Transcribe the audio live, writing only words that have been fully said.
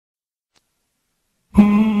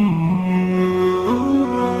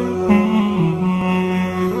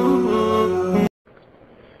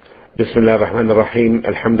بسم الله الرحمن الرحيم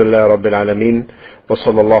الحمد لله رب العالمين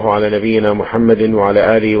وصلى الله على نبينا محمد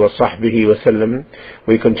وعلى آله وصحبه وسلم.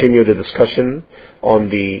 We continue the discussion on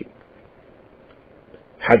the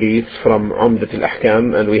hadith from Umdat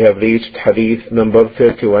Al-Ahkaam, and we have reached hadith number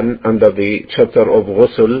 31 under the chapter of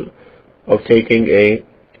ghusl, of taking a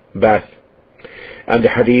bath. And the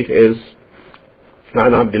hadith is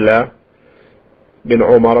عن عبد الله بن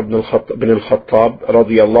عمر بن الخطاب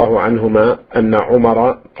رضي الله عنهما أن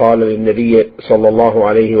عمر قال للنبي صلى الله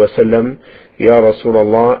عليه وسلم: يا رسول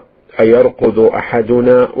الله، أيرقد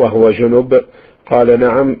أحدنا وهو جنب؟ قال: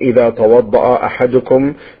 نعم، إذا توضأ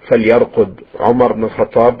أحدكم فليرقد. عمر بن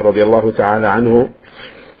الخطاب رضي الله تعالى عنه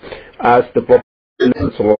asked the Prophet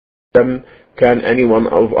صلى الله عليه وسلم, can any one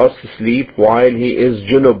of us sleep while he is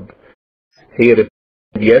junub? He replied,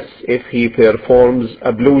 yes, if he performs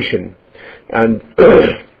ablution. And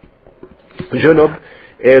junub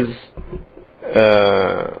is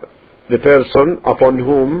the person upon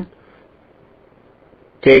whom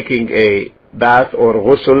taking a bath or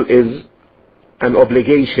ghusl is an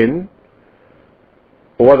obligation,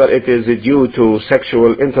 whether it is due to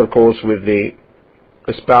sexual intercourse with the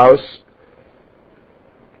spouse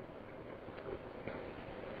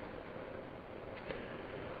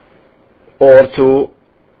or to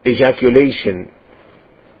ejaculation.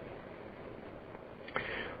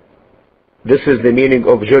 This is the meaning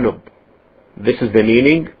of junub. This is the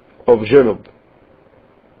meaning of junub,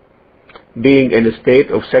 being in a state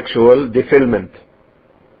of sexual defilement.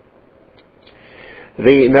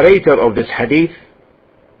 The narrator of this hadith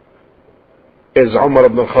is Umar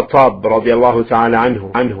ibn al-Khattab radiallahu ta'ala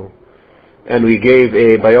anhu, and we gave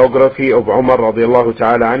a biography of Umar radiallahu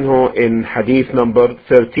ta'ala anhu in hadith number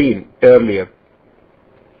 13 earlier.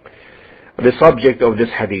 The subject of this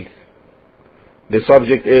hadith, the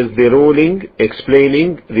subject is the ruling,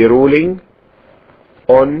 explaining the ruling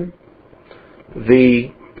on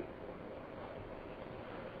the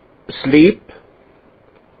sleep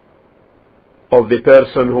of the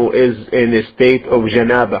person who is in a state of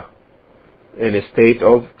janaba, in a state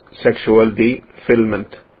of sexual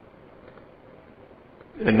defilement.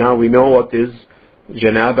 And now we know what is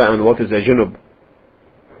janaba and what is a junub.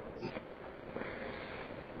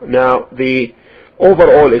 Now the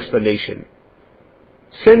overall explanation: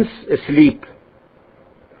 since sleep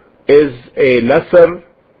is a lesser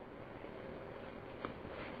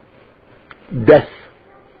death,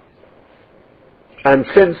 and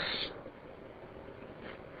since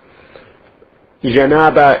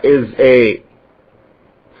janaba is a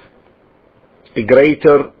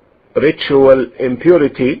greater ritual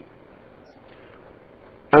impurity,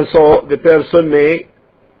 and so the person may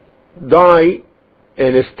die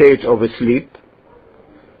in a state of sleep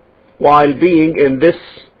while being in this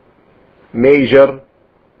major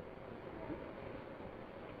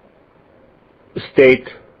state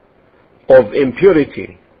of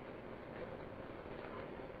impurity.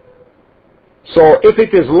 So if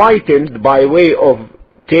it is lightened by way of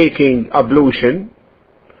taking ablution,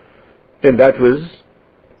 then that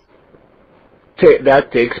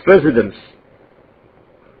takes precedence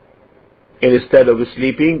instead of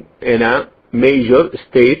sleeping in a major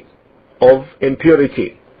state of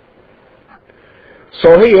impurity.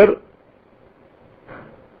 So here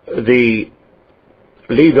the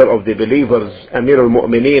leader of the believers, Amir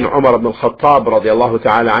al-Mu'mineen Umar ibn al-Khattab radiallahu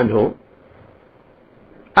ta'ala anhu,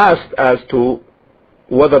 asked as to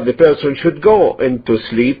whether the person should go into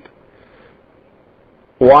sleep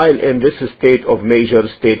while in this major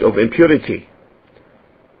state of impurity.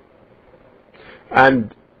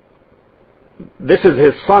 And this is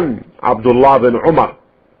his son Abdullah bin Umar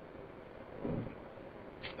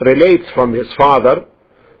relates from his father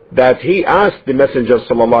that he asked the Messenger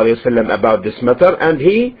sallallahu alaihi wasallam about this matter, and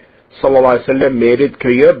he sallallahu alaihi wasallam made it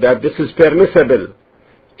clear that this is permissible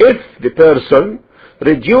if the person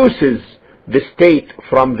reduces the state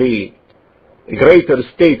from the greater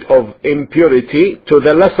state of impurity to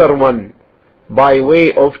the lesser one by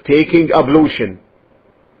way of taking ablution.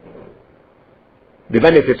 The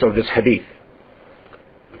benefits of this hadith: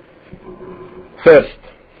 first,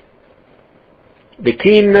 the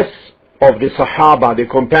keenness of the Sahaba, the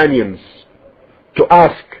companions, to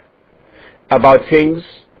ask about things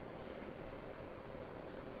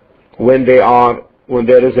when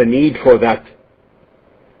there is a need for that.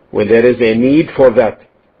 When there is a need for that.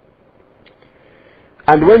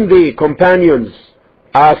 And when the companions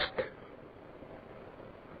ask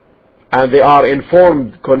and they are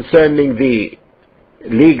informed concerning the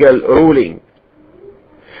legal ruling,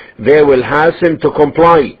 they will hasten to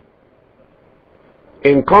comply.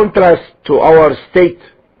 In contrast to our state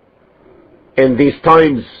in these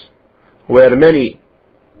times, where many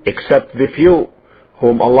except the few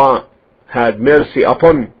whom Allah had mercy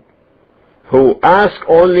upon, who ask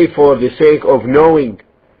only for the sake of knowing,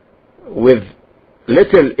 with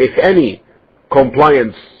little, if any,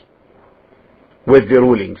 compliance with the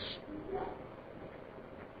rulings.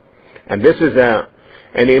 And this is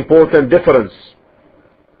an important difference.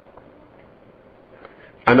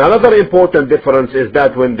 And another important difference is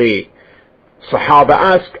that when the Sahaba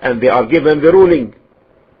ask and they are given the ruling,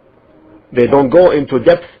 they don't go into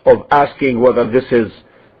depth of asking whether this is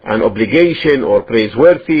an obligation or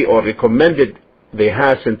praiseworthy or recommended. They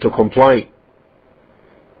hasten to comply.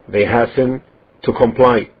 They hasten to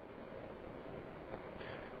comply.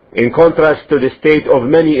 In contrast to the state of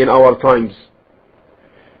many in our times,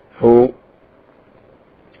 who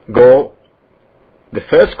go, the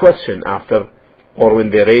first question after, or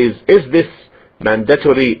when they raise, is this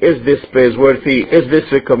mandatory, is this praiseworthy, is this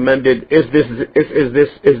recommended, is this,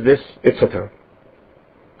 etc.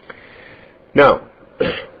 Now,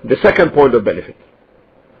 the second point of benefit,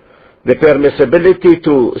 the permissibility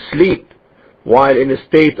to sleep while in a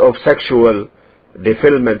state of sexual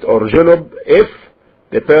defilement or junub, if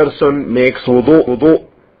the person makes wudu.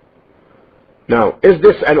 Now, is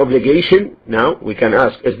this an obligation? Now, we can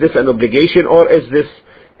ask, is this an obligation or is this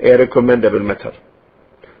a recommendable matter?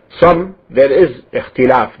 There is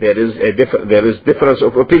ikhtilaf, there is difference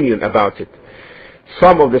of opinion about it.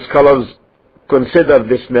 Some of the scholars consider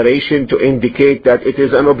this narration to indicate that it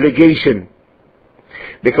is an obligation,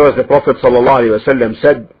 because the Prophet ﷺ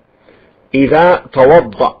said, إِذَا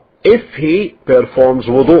تَوَضَّأَ, if he performs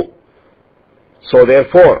wudu. So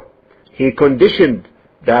therefore, he conditioned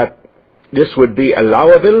that this would be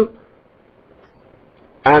allowable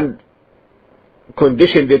and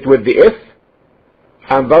conditioned it with the if,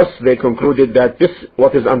 and thus they concluded that this,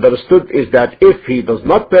 what is understood is that if he does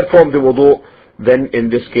not perform the wudu, then in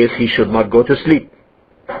this case he should not go to sleep.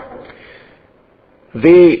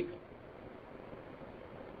 The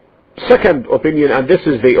second opinion, and this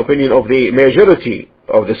is the opinion of the majority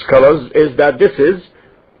of the scholars, is that this is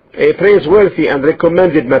a praiseworthy and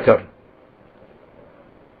recommended matter.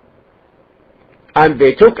 And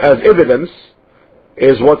they took as evidence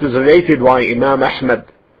is what is related by Imam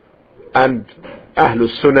Ahmad and Ahlul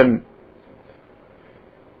Sunan,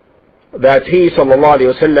 that he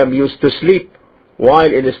ﷺ used to sleep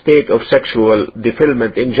while in a state of sexual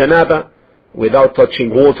defilement in janaba without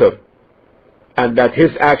touching water, and that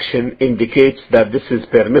his action indicates that this is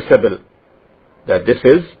permissible, that this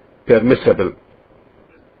is permissible.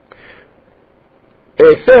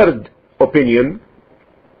 A third opinion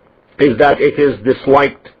is that it is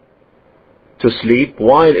disliked to sleep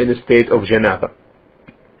while in a state of janaba,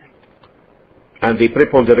 and the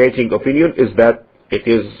preponderating opinion is that it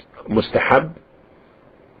is mustahab,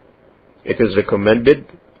 it is recommended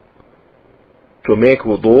to make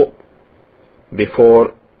wudu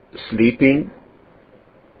before sleeping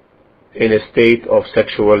in a state of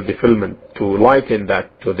sexual defilement, to lighten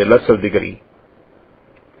that to the lesser degree.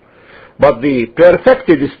 But the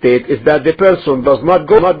perfected state is that the person does not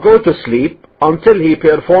go to sleep until he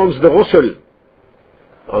performs the ghusl,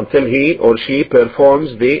 until he or she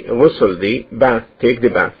performs the ghusl, the bath, take the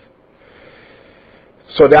bath,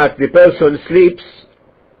 so that the person sleeps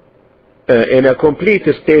in a complete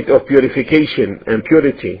state of purification and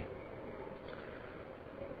purity.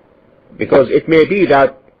 Because it may be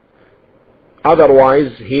that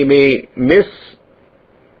otherwise he may miss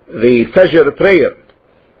the Fajr prayer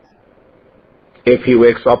if he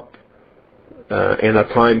wakes up in a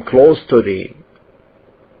time close to the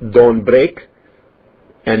dawn break,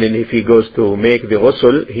 and then if he goes to make the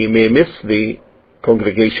ghusl, he may miss the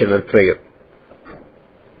congregational prayer.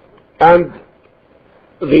 And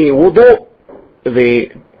the wudu, the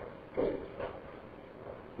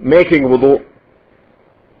making wudu,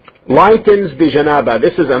 lightens the janaba.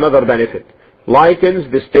 This is another benefit,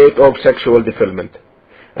 lightens the state of sexual defilement,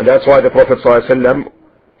 and that's why the Prophet ﷺ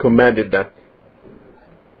commanded that.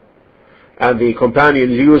 And the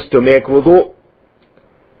companions used to make wudu,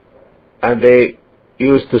 and they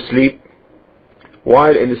used to sleep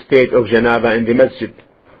while in a state of janaba in the masjid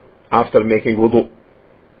after making wudu.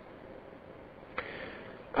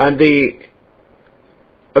 And the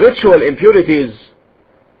ritual impurities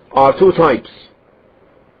are two types: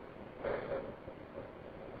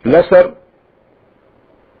 lesser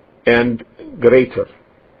and greater.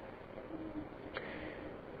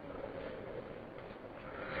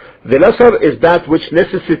 The lesser is that which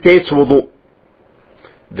necessitates wudu.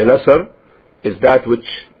 The lesser is that which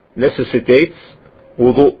necessitates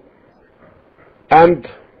wudu. And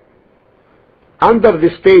under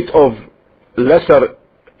the state of lesser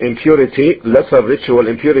impurity, lesser ritual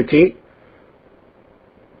impurity,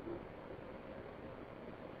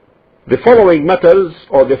 The following matters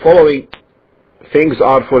or the following things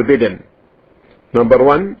are forbidden. Number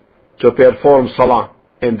one, to perform salah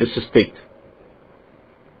in this state.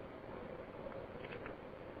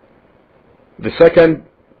 The second,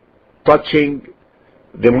 touching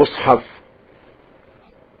the mushaf,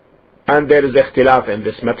 and there is ikhtilaf in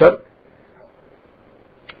this matter.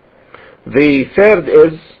 The third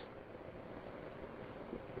is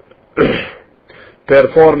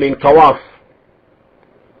performing tawaf.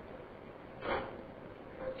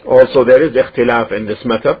 Also there is ikhtilaf in this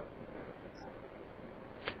matter.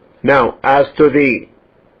 Now, as to the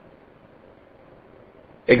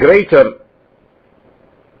greater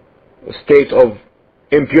state of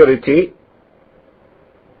impurity,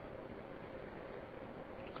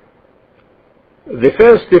 the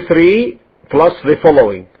first three plus the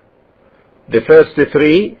following. The first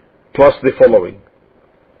three plus the following.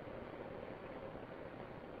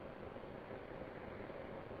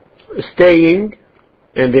 Staying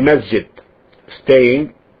in the masjid,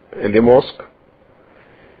 staying in the mosque.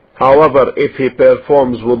 However, if he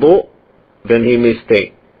performs wudu, then he may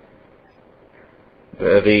stay.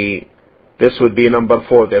 This would be number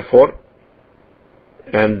 4, therefore.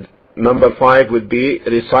 And number 5 would be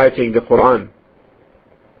reciting the Quran.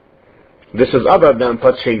 This is other than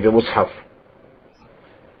touching the mushaf,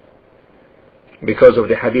 because of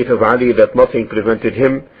the hadith of Ali that nothing prevented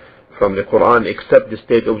him from the Quran except the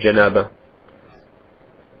state of janaba.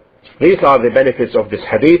 These are the benefits of this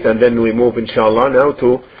hadith, and then we move inshallah now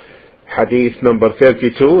to hadith number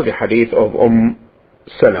 32, the hadith of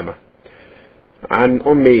Salama. عن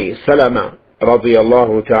سلمة رضي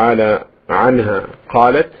الله تعالى عنها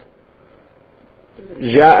قالت: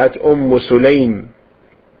 جاءت سليم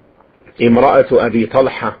امرأة أبي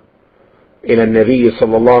طلحة إلى النبي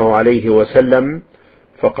صلى الله عليه وسلم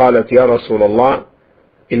فقالت: يا رسول الله،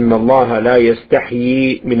 إن الله لا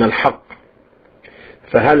يستحيي من الحق،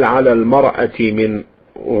 فهل على المرأة من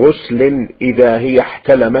غسل إذا هي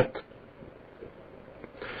احتلمت؟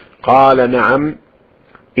 قال: نعم،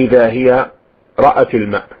 إذا هي رأت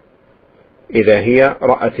الماء. إذا هي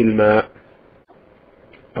رأت الماء.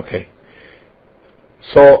 Okay.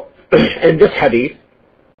 So, in this hadith,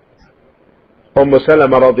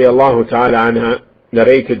 Salama radiallahu ta'ala anha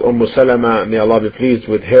narrated. Salama, may Allah be pleased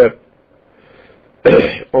with her,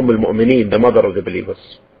 al-Mu'mineen, the mother of the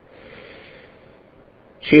believers.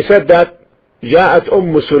 She said that جاءت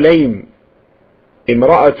سليم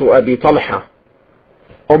امرأة أبي طلحة.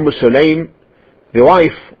 Sulaim, the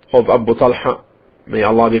wife of Abu Talha, may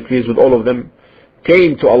Allah be pleased with all of them,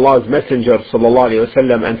 came to Allah's Messenger sallallahu alayhi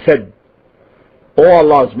wasallam and said: O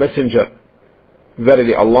Allah's Messenger,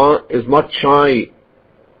 verily Allah is not shy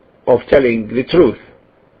of telling the truth.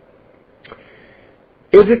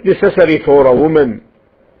 Is it necessary for a woman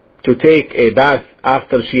to take a bath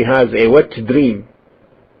after she has a wet dream,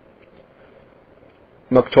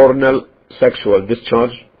 nocturnal sexual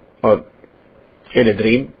discharge, or in a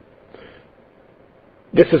dream?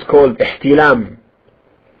 This is called ihtilam,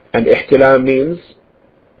 and ihtilam means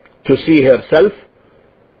to see herself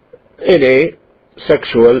in a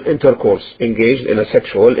sexual intercourse, engaged in a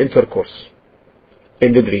sexual intercourse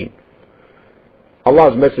in the dream.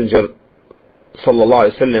 Allah's Messenger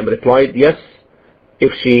sallallahu alaihi wasallam replied, yes,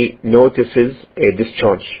 if she notices a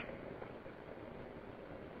discharge.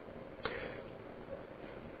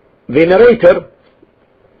 The narrator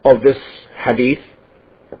of this hadith,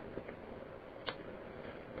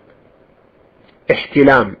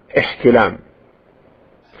 ihtilam,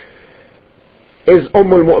 is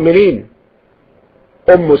al-Mu'mineen,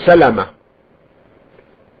 Salama.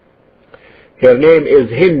 Her name is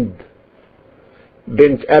Hind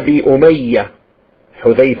bint Abi Umayyah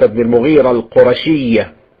Hudayfa ibn al-Mughira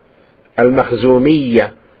al-Qurashiyya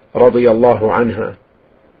al-Makhzumiyya radiyallahu anha.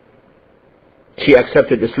 She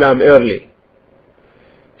accepted Islam early.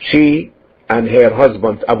 She and her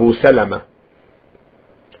husband Abu Salama.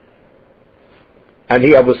 And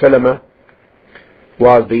he, Abu Salama,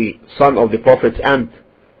 was the son of the Prophet's aunt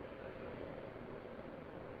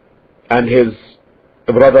and his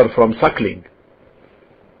brother from suckling.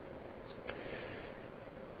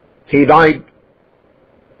 He died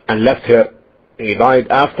and left her. He died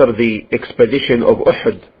after the expedition of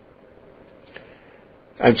Uhud,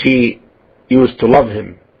 and she used to love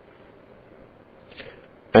him,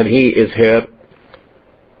 and he is her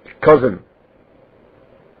cousin.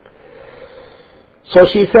 So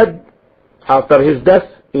she said after his death,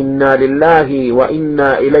 Inna lillahi wa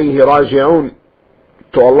inna ilayhi raji'un.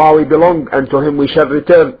 To Allah we belong and to Him we shall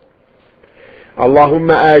return.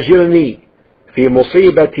 Allahumma ajirni fi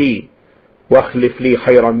musibati wa akhlif li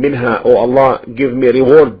khayran minha. O Allah, give me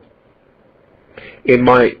reward in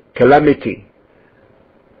my calamity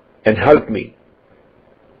and help me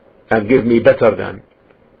and give me better than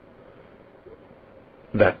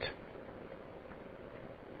that.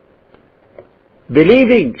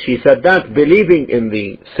 Believing, she said that, believing in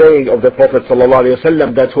the saying of the Prophet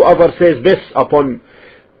ﷺ that whoever says this upon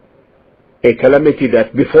a calamity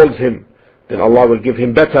that befalls him, then Allah will give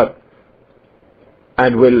him better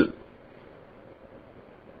and will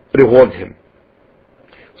reward him.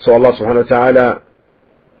 So Allah subhanahu wa ta'ala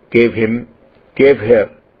gave her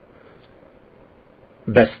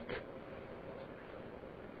best.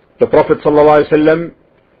 The Prophet ﷺ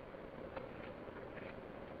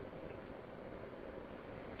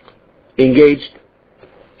engaged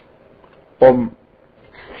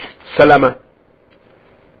Salama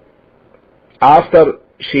after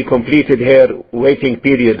she completed her waiting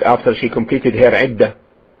period, after she completed her iddah,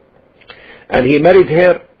 and he married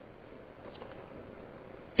her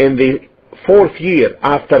in the 4th year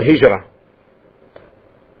after Hijrah.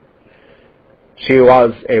 She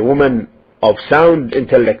was a woman of sound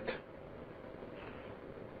intellect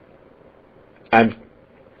and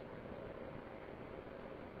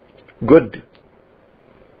good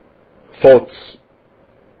thoughts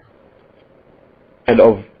and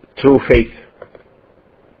of true faith.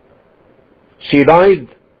 She died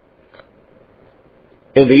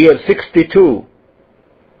in the year 62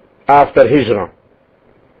 after Hijrah,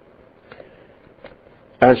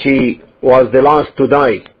 and she was the last to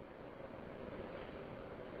die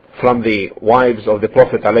from the wives of the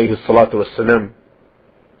Prophet alayhi salatu wassalam.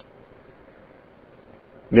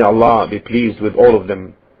 May Allah be pleased with all of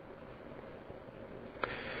them.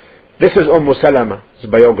 This is Salama's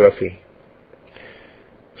biography.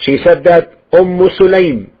 She said that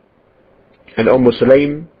Sulaym, and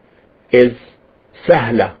Sulaym is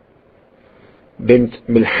Sahla bint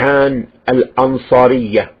Milhan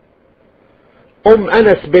al-Ansariyah.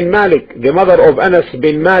 Anas bin Malik, the mother of Anas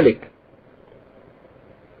bin Malik.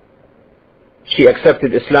 She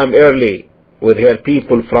accepted Islam early with her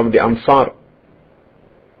people from the Ansar.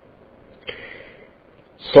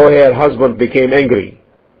 So her husband became angry.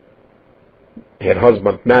 Her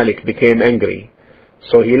husband Malik became angry.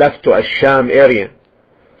 So he left to Ash-Sham area,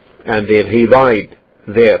 and then he died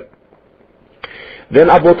there. Then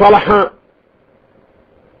Abu Talha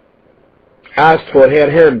asked for her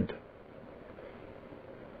hand.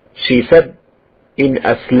 She said, "In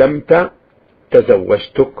aslamta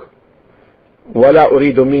tazawwajtuk ولا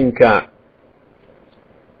أريد منك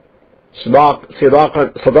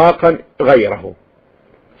صداقا غيره."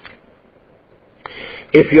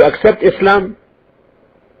 If you accept Islam,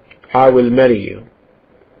 I will marry you,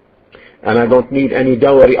 and I don't need any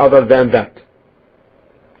dowry other than that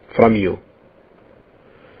from you.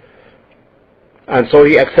 And so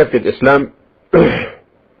he accepted Islam.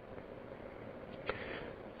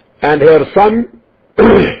 And her son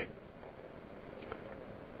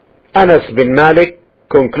Anas bin Malik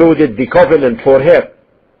concluded the covenant for her.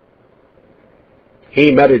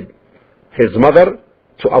 He married his mother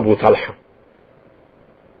to Abu Talha.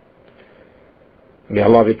 May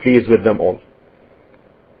Allah be pleased with them all.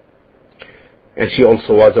 And she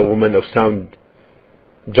also was a woman of sound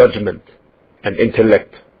judgment and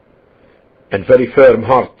intellect and very firm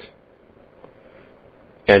heart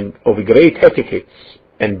and of great etiquettes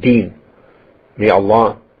and deen. May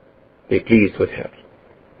Allah be pleased with her.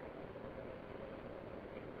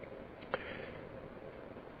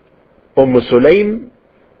 Sulaym,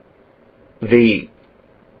 the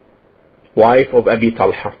wife of Abi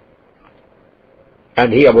Talha,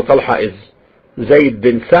 and he, Abu Talha, is Zayd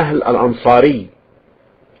bin Sahl al-Ansari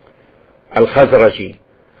al-Khazraji,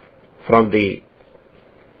 from the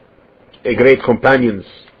great companions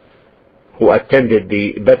who attended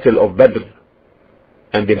the Battle of Badr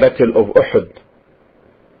and the Battle of Uhud.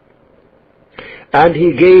 And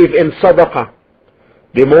he gave in sadaqah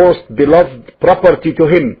the most beloved property to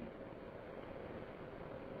him.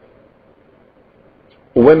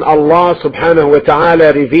 When Allah subhanahu wa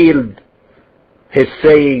ta'ala revealed his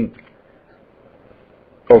saying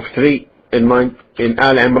of 3 in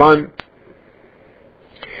Al Imran,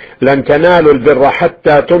 لن تنالوا البر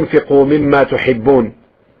حتى تنفقوا مما تحبون.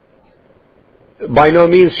 By no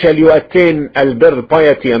means shall you attain al-birr,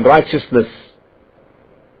 piety and righteousness,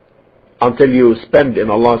 until you spend in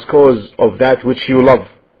Allah's cause of that which you love.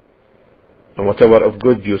 And whatever of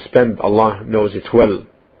good you spend, Allah knows it well.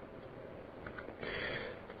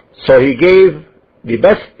 So he gave the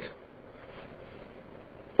best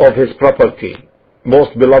of his property,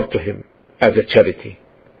 most beloved to him, as a charity.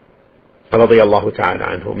 Radiyallahu ta'ala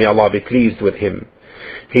anhu. May Allah be pleased with him.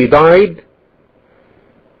 He died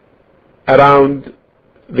around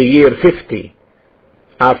the year 50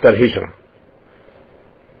 after Hijrah.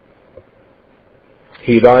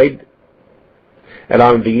 He died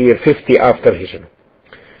around the year 50 after Hijrah.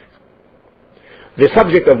 The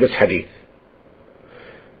subject of this hadith,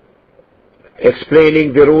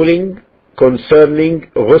 explaining the ruling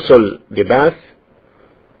concerning ghusl, the bath,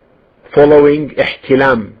 following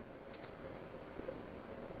ihtilam,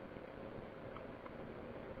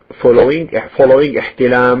 following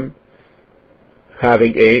ihtilam,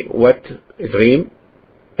 having a wet dream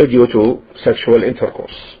due to sexual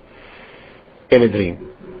intercourse in a dream.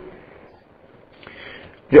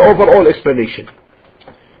 The overall explanation.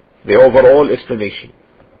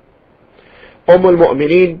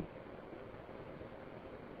 al-Mu'mineen,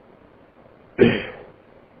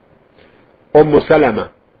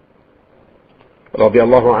 Salama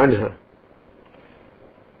radiallahu anha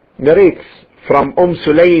narrates from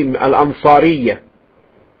Sulaym al-Ansariyya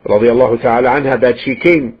radiallahu ta'ala anha that she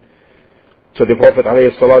came to the Prophet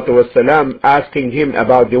alayhi salatu wasalam asking him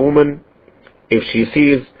about the woman if she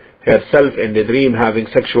sees herself in the dream having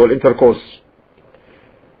sexual intercourse.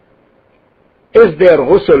 Is there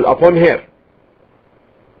ghusl upon her?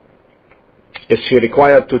 Is she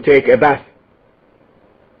required to take a bath?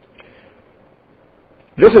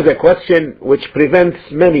 This is a question which prevents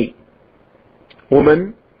many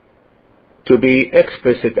women to be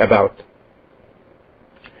explicit about.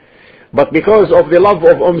 But because of the love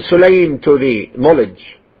of Sulaym to the knowledge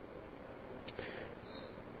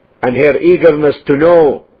and her eagerness to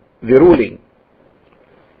know the ruling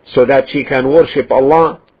so that she can worship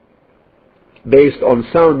Allah based on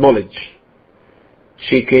sound knowledge,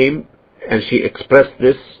 she came and she expressed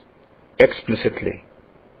this explicitly.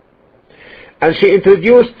 And she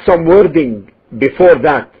introduced some wording before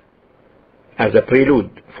that as a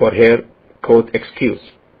prelude for her quote excuse.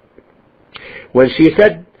 When she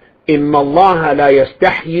said, "Inna Allah la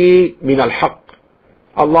yastahyi min al-haq,"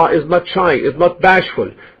 Allah is not shy, is not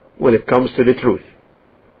bashful when it comes to the truth.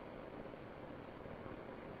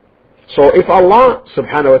 So if Allah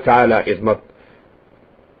subhanahu wa ta'ala is not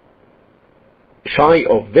shy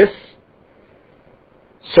of this,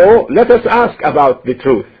 so let us ask about the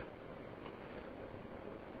truth,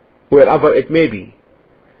 wherever it may be.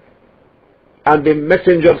 And the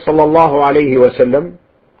Messenger sallallahu alayhi wa sallam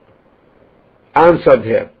answered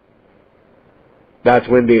her that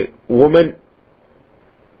when the woman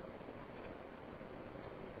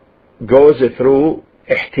goes through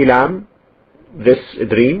ihtilam, this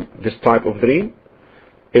dream, this type of dream,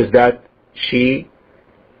 is that she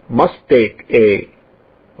must take a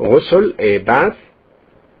ghusl, a bath,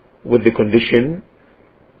 with the condition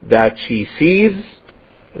that she sees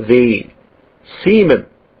the semen,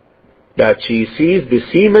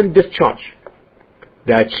 discharge,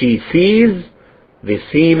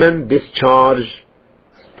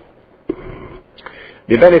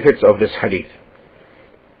 The benefits of this hadith.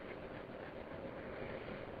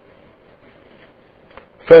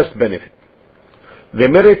 First benefit, the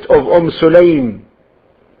merit of Sulaym,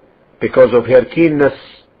 because of her keenness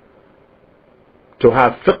to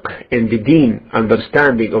have fiqh in the deen,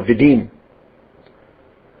 understanding of the deen,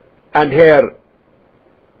 and her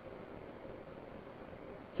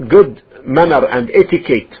good manner and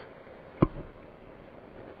etiquette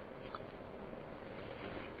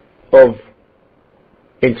of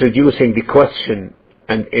introducing the question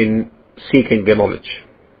and in seeking the knowledge.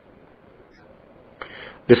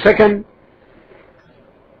 The second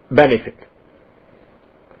benefit,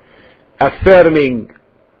 affirming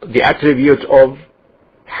the attribute of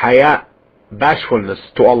haya, bashfulness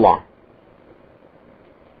to Allah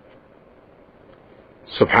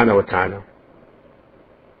subhanahu wa ta'ala.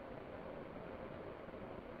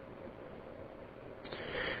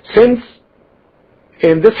 Since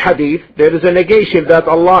in this hadith there is a negation that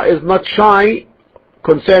Allah is not shy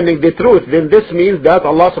concerning the truth, then this means that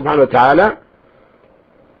Allah subhanahu wa ta'ala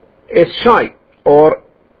is shy or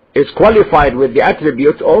is qualified with the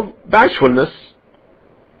attribute of bashfulness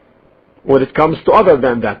when it comes to other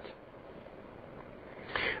than that.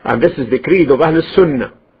 And this is the creed of Ahlul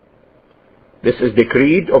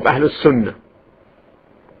Sunnah.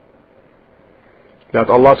 That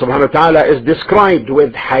Allah subhanahu wa ta'ala is described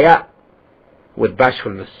with haya, with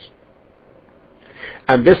bashfulness.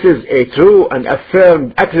 And this is a true and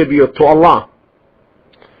affirmed attribute to Allah.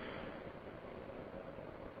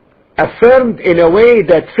 Affirmed in a way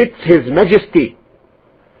that fits His majesty.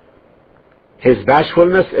 His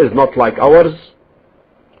bashfulness is not like ours.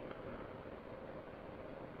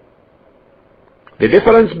 The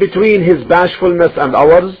difference between His bashfulness and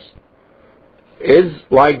ours is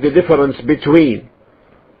like the difference between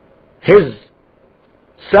His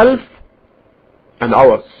self and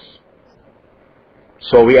ours.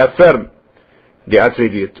 So we affirm the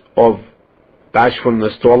attribute of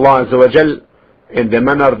bashfulness to Allah Azza wa Jal in the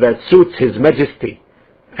manner that suits His Majesty,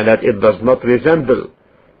 and that it does not resemble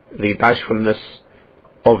the bashfulness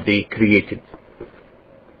of the created.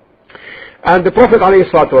 And the Prophet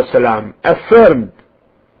ﷺ affirmed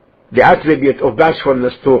the attribute of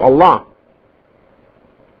bashfulness to Allah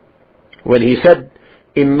when he said,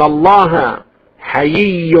 Inna Allah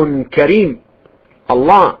hayyun kareem.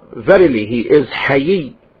 Allah, verily, He is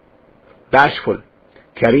hayy, bashful,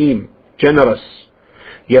 kareem, generous.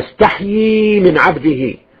 Yastahyi min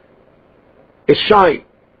abdihi, is shy.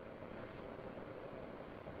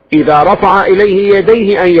 إذا رفع إليه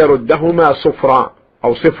يديه أن يردهما صفرا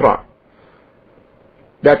أو صفرا,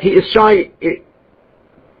 that he is shy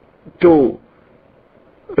to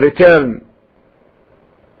return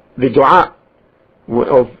the dua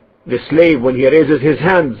of the slave when he raises his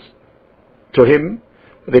hands to him,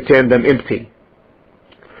 return them empty.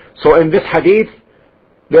 So in this hadith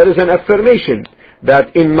there is an affirmation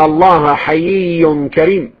that Inna Allah hayyun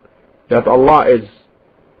kareem, that Allah is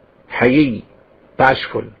hayy,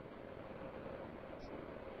 bashful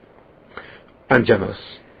and generous.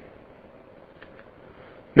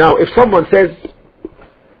 Now if someone says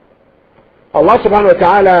Allah subhanahu wa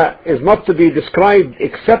ta'ala is not to be described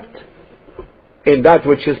except in that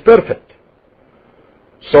which is perfect,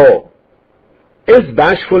 so is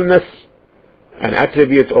bashfulness an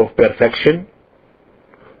attribute of perfection?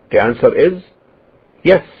 The answer is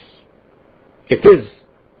yes, it is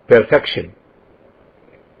perfection.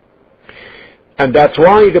 And that's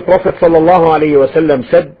why the Prophet sallallahu alayhi wa sallam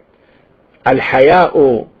said,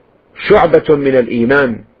 Al-haya'u shu'batun min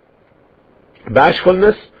al-iman.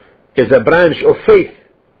 Bashfulness is a branch of faith,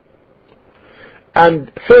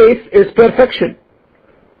 and faith is perfection.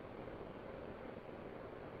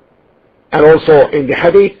 And also in the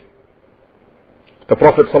hadith, the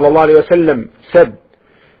Prophet ﷺ said,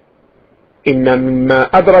 إن مما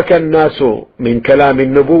أدرك الناس من كلام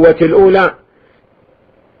النبوة الأولى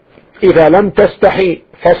إذا لم تستحي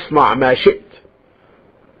فاصنع ما شئت.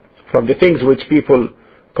 From the things which people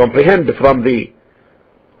comprehend from the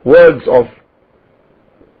words of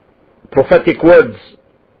prophetic words,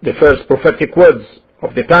 the first prophetic words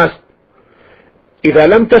of the past, إذا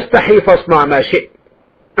لم تستحي فاصنع ما شئت.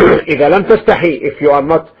 إذا لم تستحي, if you are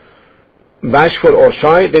not bashful or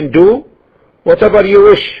shy, then do whatever you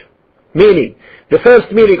wish. Meaning, the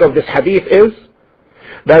first meaning of this hadith is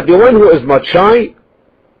that the one who is not shy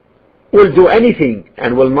will do anything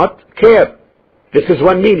and will not care. This is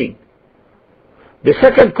one meaning. The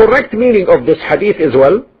second correct meaning of this hadith is,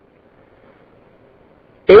 well,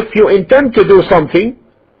 if you intend to do something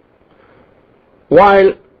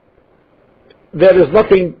while there is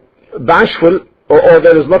nothing bashful or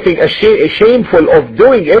there is nothing shameful of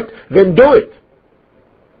doing it, then do it.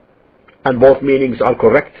 And both meanings are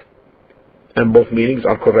correct. And both meanings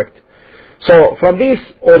are correct. So from these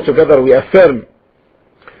altogether we affirm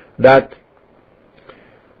that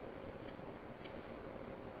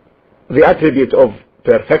the attribute of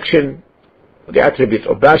perfection, the attribute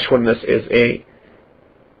of bashfulness is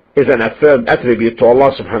an affirmed attribute to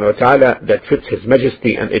Allah subhanahu wa ta'ala that fits His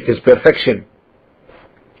Majesty, and it is perfection.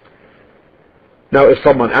 Now if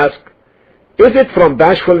someone asks, is it from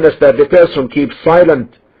bashfulness that the person keeps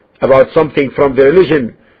silent about something from the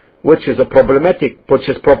religion which is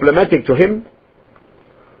problematic to him?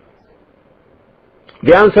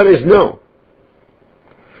 The answer is no.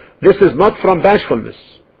 This is not from bashfulness.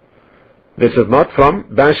 This is not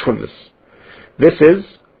from bashfulness. This is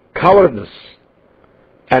cowardice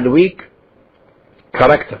and weak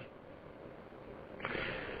character.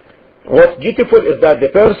 What's beautiful is that the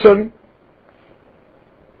person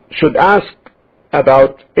should ask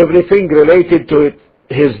about everything related to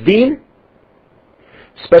his deen,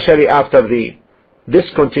 especially after the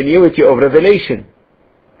discontinuity of revelation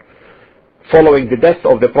following the death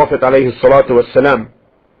of the Prophet ﷺ.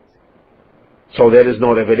 So there is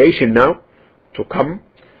no revelation now to come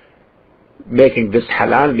making this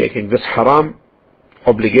halal, making this haram,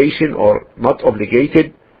 obligation or not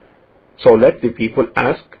obligated. So let the people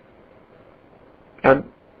ask and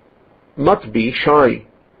not be shy.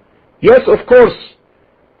 Yes, of course,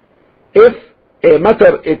 if a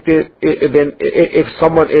matter, if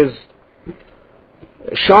someone is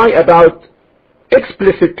shy about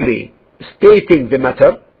explicitly stating the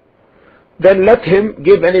matter, then let him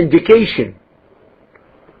give an indication.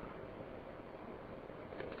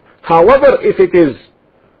 However, if it is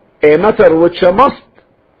a matter which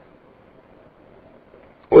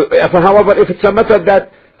if it's a matter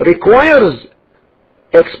that requires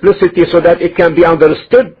explicitity so that it can be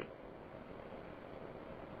understood,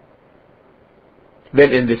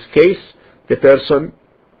 then in this case the person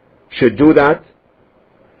should do that.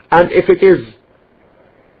 And if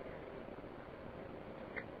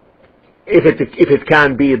it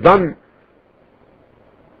can be done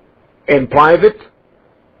in private,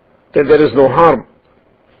 then there is no harm.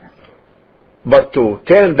 But to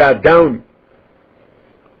turn that down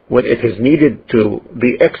when it is needed to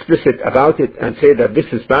be explicit about it and say that this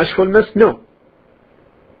is bashfulness, no.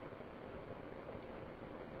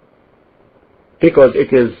 Because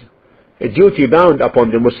it is a duty bound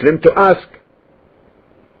upon the Muslim to ask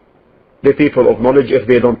the people of knowledge if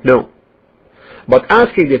they don't know. But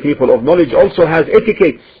asking the people of knowledge also has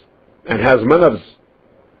etiquettes and has manners.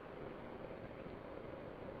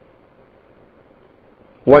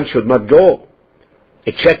 One should not go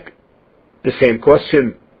and check the same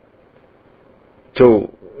question to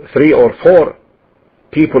 3 or 4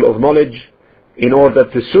 people of knowledge in order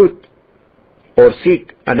to suit or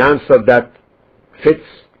seek an answer that fits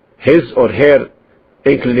his or her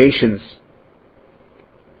inclinations.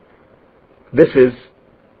 This is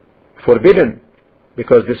forbidden,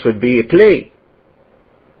 because this would be a play.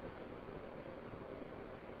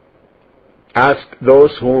 Ask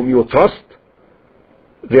those whom you trust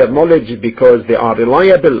their knowledge, because they are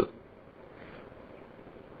reliable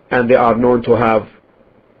and they are known to have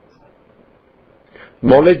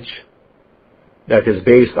knowledge that is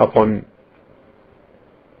based upon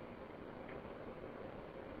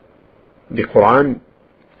the Quran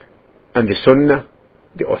and the Sunnah,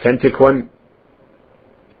 the authentic one,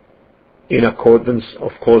 in accordance,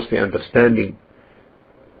 of course, the understanding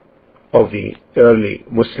of the early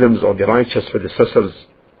Muslims or the righteous predecessors,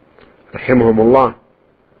 rahimahumullah,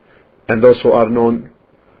 and those who are known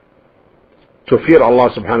to fear Allah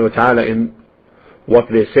subhanahu wa ta'ala in what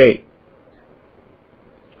they say.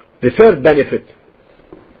 The third benefit: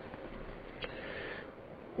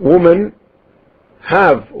 women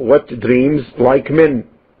have wet dreams like men.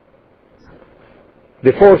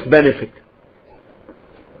 The fourth benefit: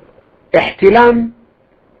 ihtilam,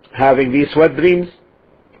 having these wet dreams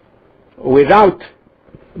without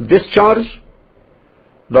discharge,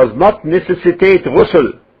 does not necessitate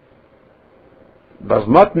ghusl. Does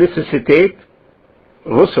not necessitate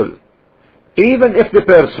ghusl. Even if the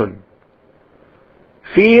person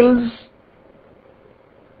feels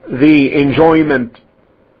the enjoyment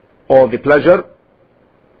or the pleasure,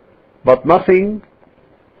 but nothing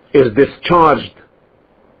is discharged,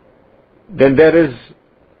 then there is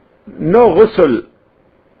no ghusl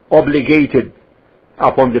obligated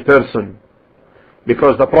upon the person,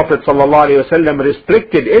 because the Prophet ﷺ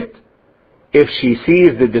restricted it if she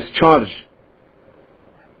sees the discharge.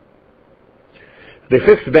 The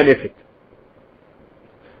fifth benefit: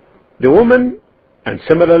 the woman, and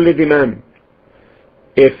similarly the man,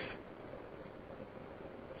 if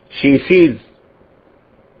she sees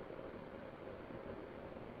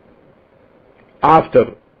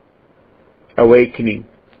after awakening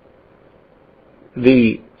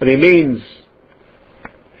the remains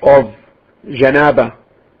of janaba,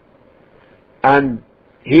 and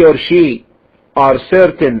he or she are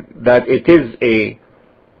certain that it is a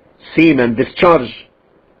semen discharge,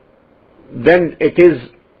 then it is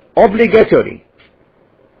obligatory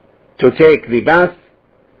to take the bath,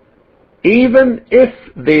 even if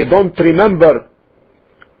they don't remember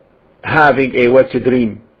having a wet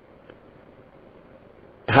dream,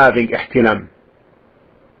 having ihtilam,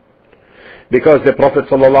 because the Prophet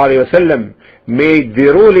ﷺ made the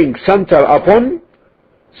ruling center upon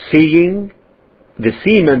seeing the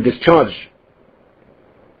semen discharge,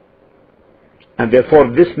 and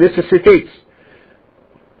therefore this necessitates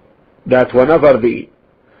that whenever the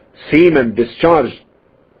semen discharge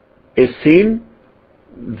is seen,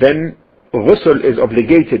 then ghusl is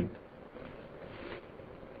obligated.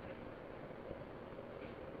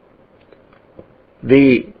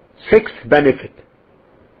 The sixth benefit: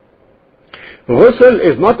 ghusl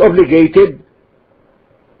is not obligated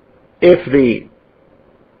if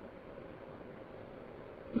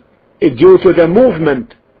due to the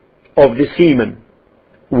movement of the semen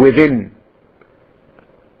within,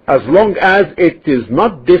 as long as it is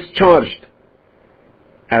not discharged.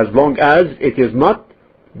 As long as it is not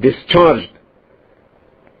discharged.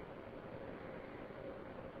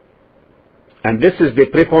 And this is the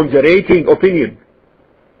preponderating opinion.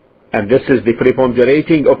 And this is the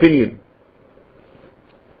preponderating opinion.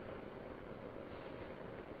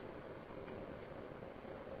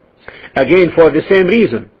 Again, for the same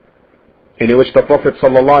reason in which the Prophet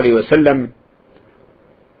ﷺ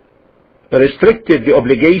restricted the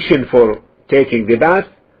obligation for taking the bath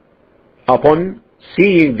upon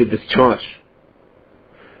seeing the discharge.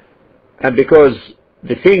 And because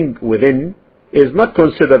the thing within is not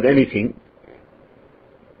considered anything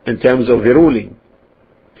in terms of the ruling.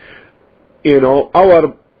 You know,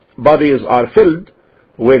 our bodies are filled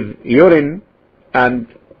with urine and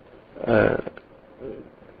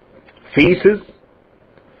feces,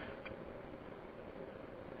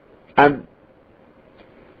 and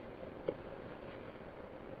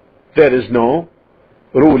there is no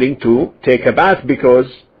ruling to take a bath because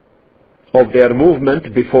of their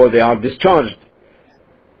movement before they are discharged.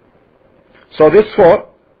 So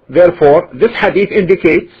therefore, this hadith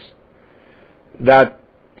indicates that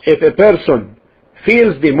if a person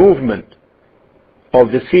feels the movement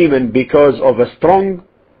of the semen because of a strong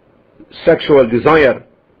sexual desire,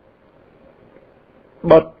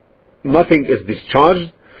 but nothing is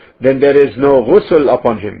discharged, then there is no ghusl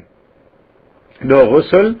upon him. No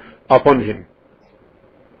ghusl upon him.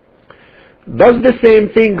 Does the same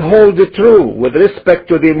thing hold true with respect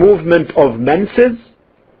to the movement of menses,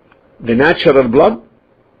 the natural blood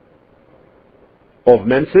of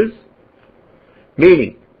menses?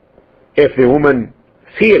 Meaning, if the woman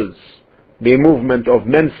feels the movement of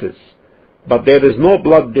menses, but there is no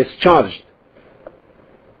blood discharged,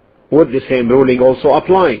 would the same ruling also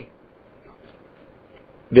apply?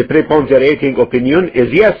 The preponderating opinion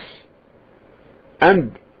is yes.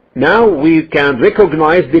 And now we can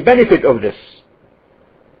recognize the benefit of this.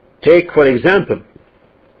 Take, for example,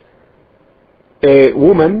 a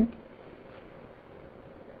woman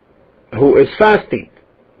who is fasting.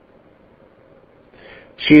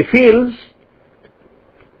 She feels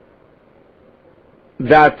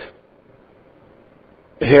that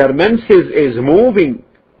her menses is moving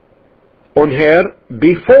on her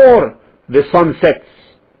before the sun sets.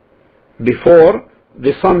 Before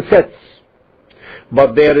the sun sets.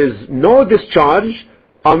 But there is no discharge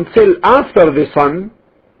until after the sun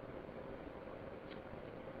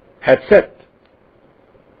had set.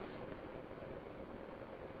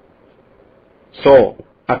 So,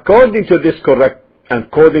 according to this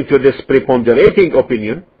preponderating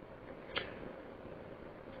opinion,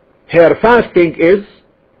 her fasting is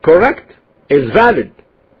correct, is valid,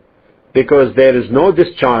 because there is no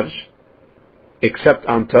discharge except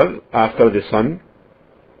until after the sun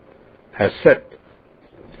has set.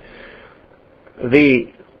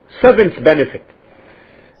 The seventh benefit: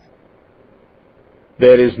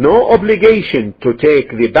 there is no obligation to take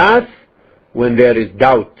the bath when there is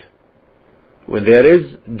doubt. When there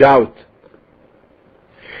is doubt.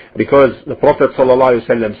 Because the Prophet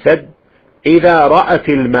ﷺ said, إِذَا رَأَتِ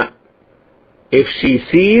الْمَاءِ, if she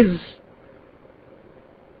sees,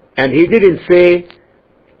 and he didn't say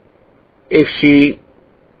if she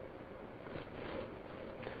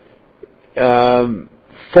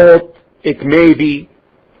thought it may be,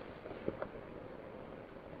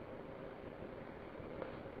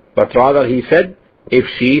 but rather he said if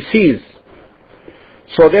she sees.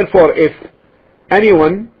 So therefore, if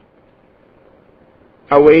anyone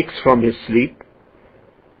awakes from his sleep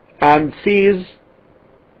and sees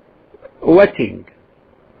wetting,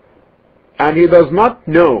 and he does not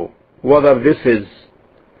know whether this is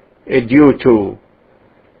due to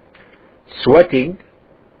sweating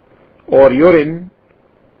or urine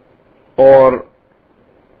or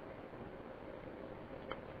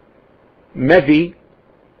madhi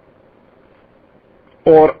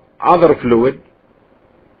or other fluid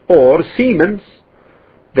or semen,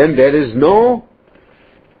 then there is no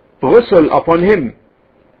ghusl upon him.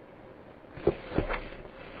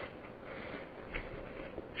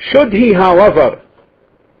 Should he, however,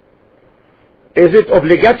 is it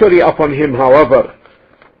obligatory upon him, however,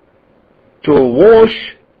 to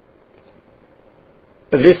wash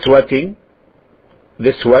this wetting?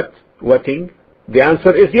 The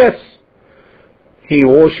answer is yes. He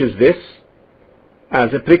washes this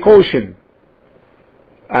as a precaution.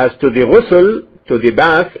 As to the ghusl, to the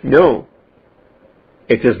bath, no.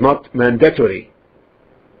 It is not mandatory.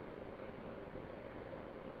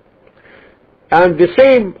 And the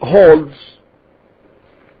same holds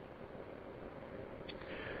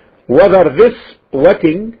whether this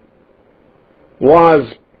wetting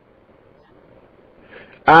was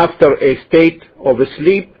after a state of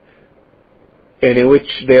sleep in which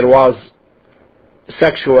there was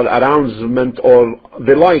sexual arousement or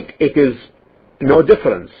the like. It is no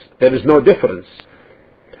difference. There is no difference.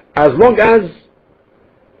 As long as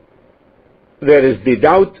there is the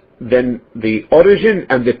doubt, then the origin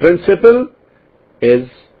and the principle is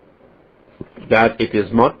that it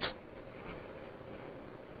is not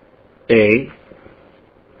a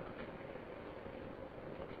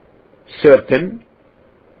certain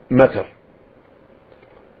matter.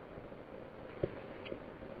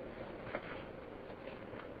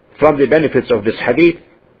 From the benefits of this hadith,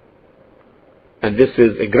 and this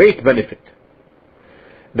is a great benefit,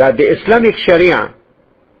 that the Islamic Sharia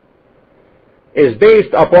is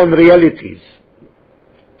based upon realities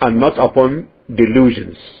and not upon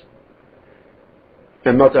delusions,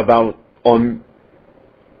 and not on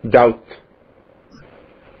doubt.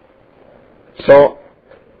 So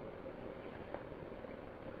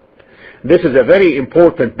this is a very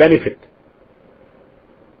important benefit,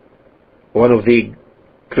 one of the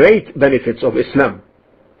great benefits of Islam,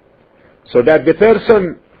 so that the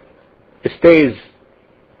person stays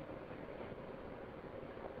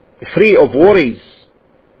free of worries,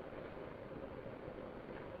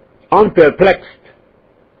 unperplexed.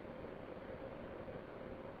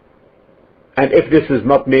 And if this is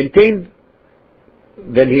not maintained,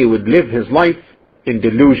 then he would live his life in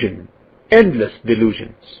delusion, endless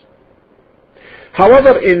delusions.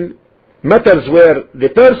 However, in matters where the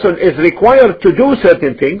person is required to do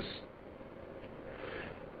certain things,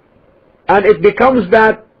 and it becomes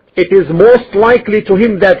that it is most likely to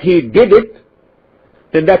him that he did it,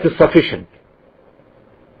 then that is sufficient.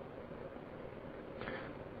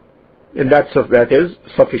 And that is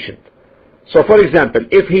sufficient. So for example,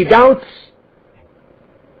 if he doubts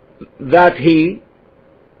that he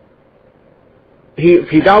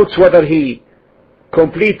doubts whether he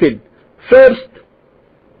completed first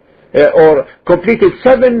or completed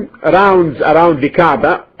 7 rounds around the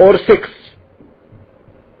Kaaba or 6,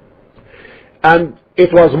 and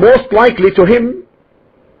it was most likely to him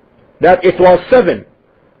that it was 7,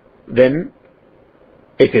 then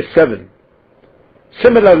it is 7.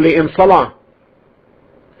 Similarly in Salah,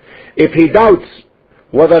 if he doubts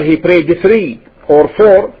whether he prayed 3 or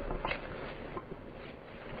 4,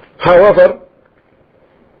 however,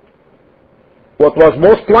 what was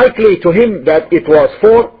most likely to him that it was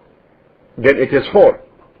 4, then it is 4.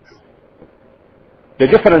 The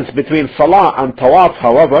difference between Salah and Tawaf,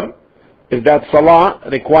 however, is that Salah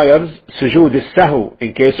requires sujood al-sahu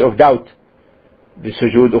in case of doubt, the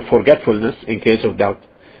sujood of forgetfulness in case of doubt.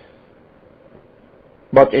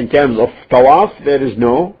 But in terms of Tawaf, there is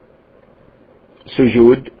no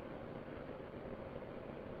sujood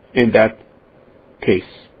in that case.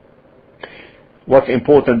 What's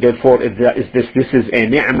important therefore is this is a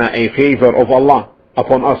ni'mah, a favor of Allah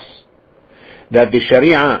upon us, that the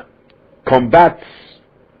Sharia combats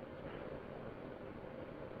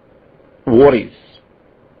worries,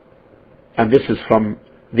 and this is from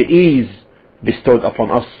the ease bestowed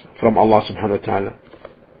upon us from Allah subhanahu wa ta'ala.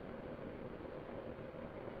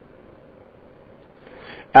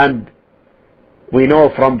 And we know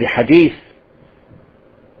from the hadith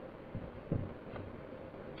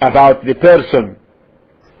about the person,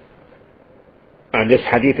 and this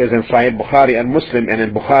hadith is in Sahih Bukhari and Muslim, and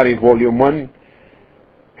in Bukhari volume 1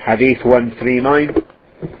 hadith 139,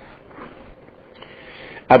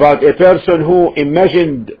 about a person who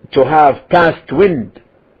imagined to have passed wind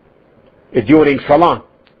during Salah.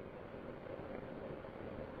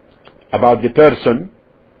 About the person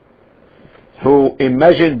who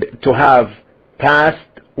imagined to have passed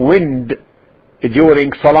wind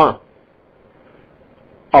during Salah.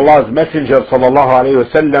 Allah's Messenger sallallahu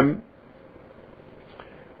alayhi wasallam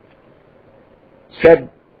said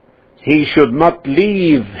he should not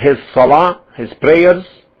leave his Salah, his prayers,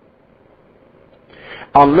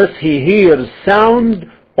 unless he hears sound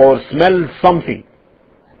or smells something.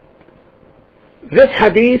 This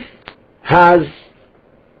hadith has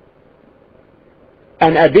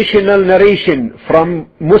an additional narration from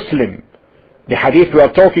Muslim, the hadith we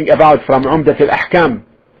are talking about from Umdat Al-Ahkaam,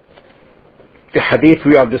 the hadith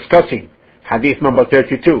we are discussing, hadith number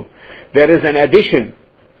 32. There is an addition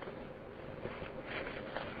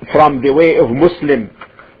from the way of Muslim,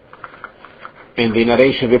 in the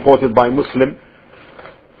narration reported by Muslim,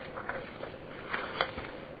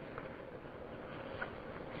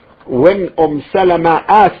 when Salama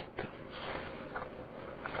asked,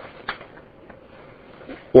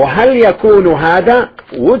 وَهَلْ يَكُونُ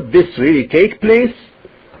هَذَا, would this really take place?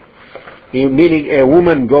 Meaning a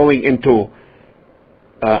woman going into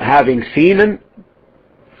having semen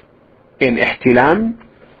in ihtilam,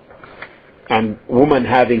 and woman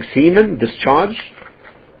having semen, discharge.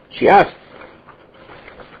 She asked.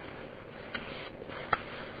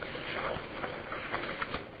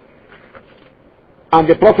 And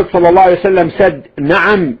the Prophet ﷺ said,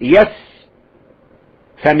 نعم, yes.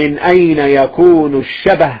 فَمِنْ أَيْنَ يَكُونُ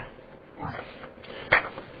الشَّبَهِ.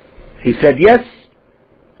 He said, yes.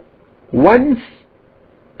 Whence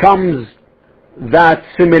comes that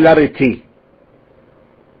similarity?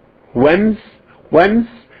 Whence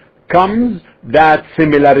comes that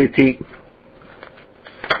similarity?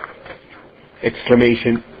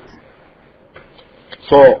 Exclamation.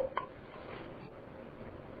 So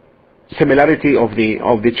similarity of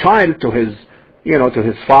the child to his, to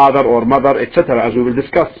his father or mother, etc., as we will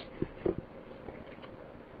discuss.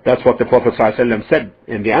 That's what the Prophet ﷺ said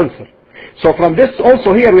in the answer. So from this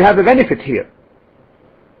also here we have a benefit here.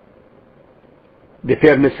 The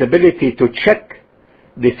permissibility to check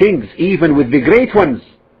the things even with the great ones.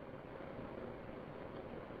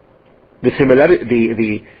 The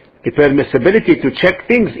permissibility to check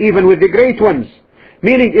things even with the great ones.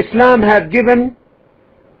 Meaning Islam had given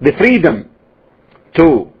the freedom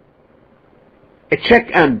to check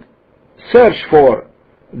and search for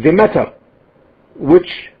the matter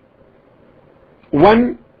which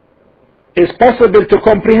one is possible to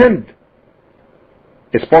comprehend.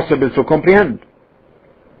 Is possible to comprehend.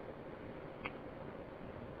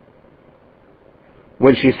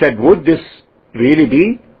 When she said, would this really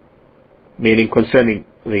be, meaning concerning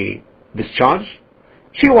the discharge,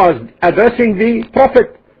 she was addressing the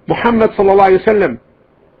Prophet Muhammad sallallahu alaihi wasallam.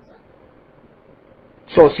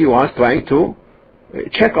 So she was trying to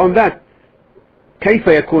check on that. كيف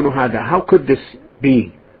يكون هذا? How could this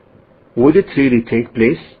be? Would it really take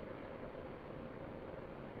place?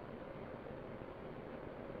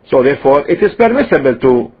 So therefore it is permissible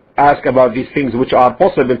to ask about these things which are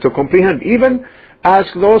possible to comprehend. Even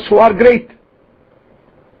ask those who are great.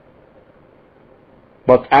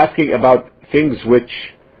 But asking about things which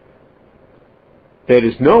there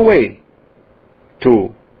is no way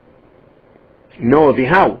to know the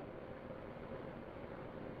how,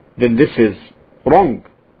 then this is wrong.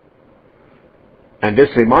 And this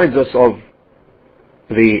reminds us of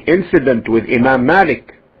the incident with Imam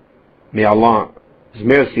Malik, may Allah's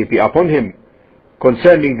mercy be upon him,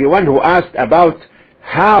 concerning the one who asked about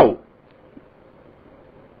how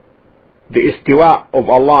the istiwa of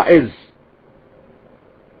Allah is.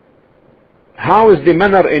 How is the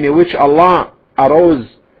manner in which Allah arose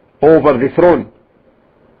over the throne?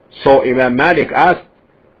 So Imam Malik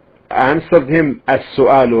answered him,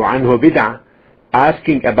 as-su'alu anhu bid'ah,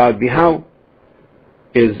 asking about the how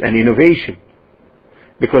is an innovation,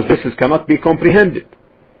 because this cannot be comprehended.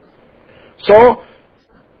 So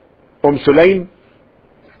Sulaym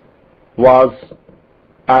was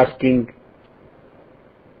asking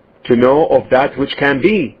to know of that which can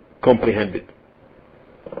be comprehended.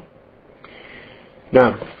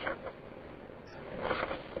 Now,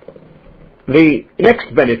 the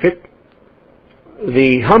next benefit,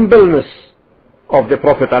 the humbleness of the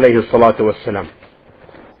Prophet alayhi salatu wassalam.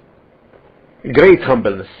 Great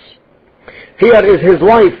humbleness. Here is his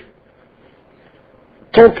wife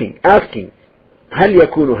talking, asking, هل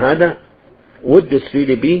يكون هذا? Would this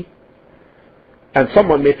really be? And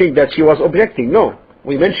someone may think that she was objecting. No,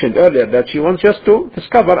 we mentioned earlier that she wants just to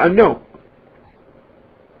discover and know.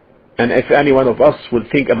 And if any one of us will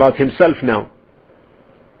think about himself now,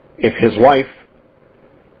 if his wife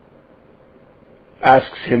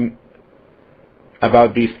asks him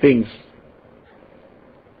about these things,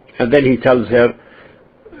 and then he tells her,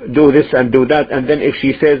 do this and do that, and then if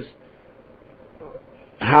she says,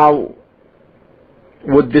 how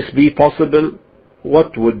would this be possible?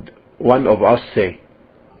 What would one of us say?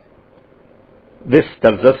 This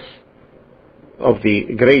tells us of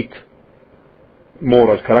the great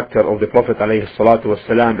moral character of the Prophet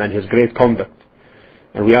ﷺ and his great conduct.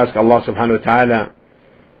 And we ask Allah subhanahu wa ta'ala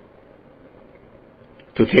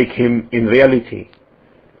to take him in reality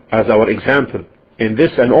as our example in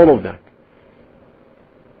this and all of that,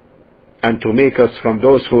 and to make us from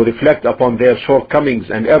those who reflect upon their shortcomings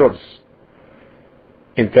and errors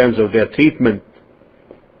in terms of their treatment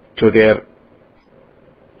to their.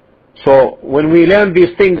 So when we learn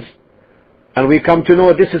these things and we come to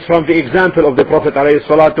know this is from the example of the Prophet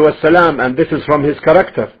ﷺ and this is from his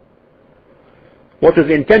character, what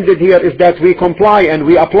is intended here is that we comply and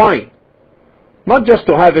we apply, not just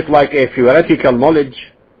to have it like a theoretical knowledge.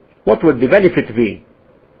 What would the benefit be?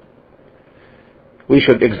 We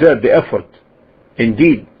should exert the effort,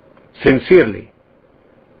 indeed, sincerely,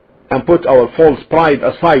 and put our false pride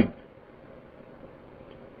aside.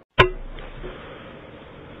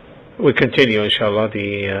 We continue, inshallah,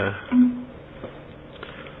 the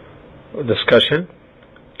discussion.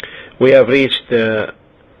 We have reached the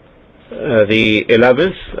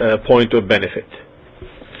 11th point of benefit.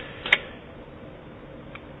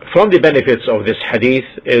 From the benefits of this hadith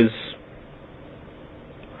is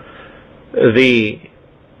the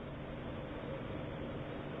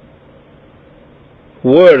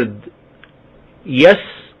word yes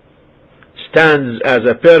stands as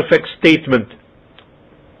a perfect statement.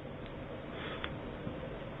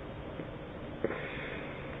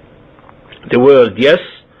 The word yes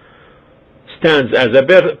stands as a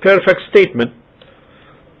perfect statement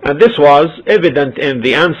And this was evident in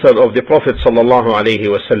the answer of the Prophet sallallahu alaihi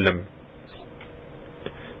wasallam.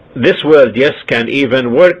 This word yes can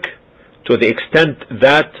even work to the extent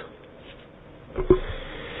that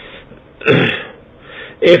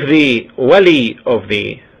if the wali of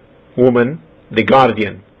the woman, the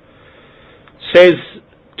guardian, says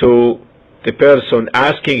to the person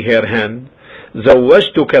asking her hand,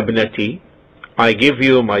 زوجتك ابنتي, I give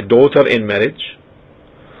you my daughter in marriage,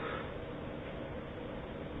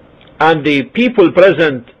 and the people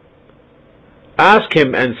present ask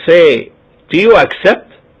him and say, do you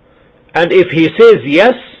accept? And if he says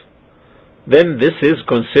yes, then this is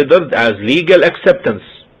considered as legal acceptance.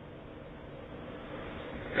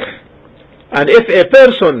 And if a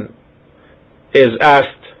person is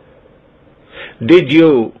asked, did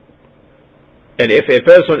you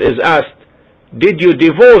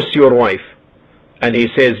divorce your wife? And he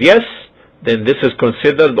says yes, then this is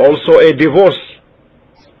considered also a divorce.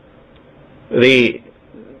 The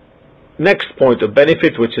next point of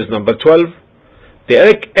benefit, which is number 12,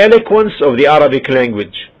 the eloquence of the Arabic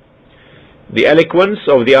language. The eloquence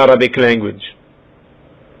of the Arabic language.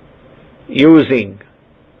 Using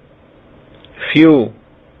few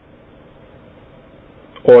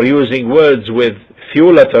or using words with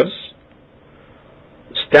few letters,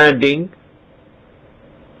 standing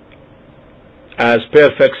as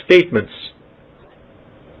perfect statements.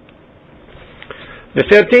 The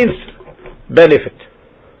 13th benefit,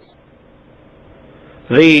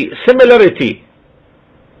 the similarity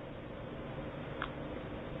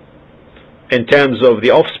in terms of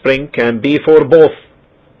the offspring can be for both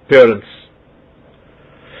parents.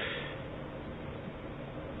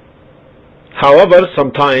 However,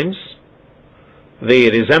 sometimes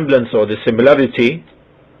the resemblance or the similarity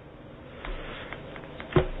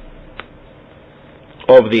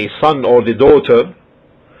of the son or the daughter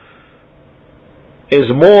is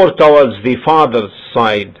more towards the father's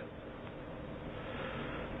side,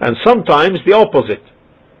 and sometimes the opposite,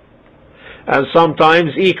 and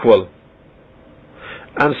sometimes equal,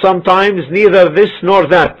 and sometimes neither this nor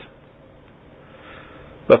that,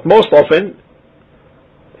 but most often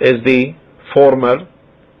is the former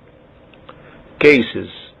cases,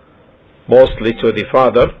 mostly to the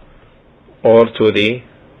father or to the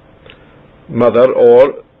mother,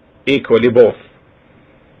 or equally both.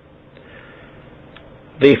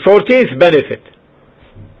 The 14th benefit,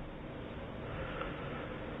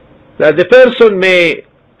 that the person may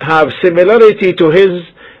have similarity to his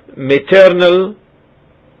maternal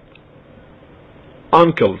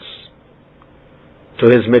uncles,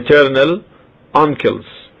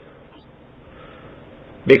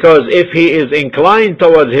 because if he is inclined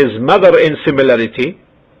towards his mother in similarity,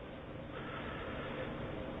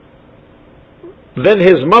 then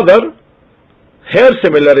his mother, her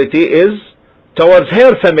similarity is towards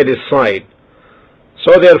her family's side,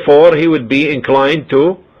 so therefore he would be inclined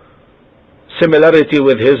to similarity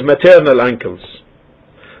with his maternal uncles.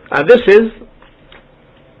 And this is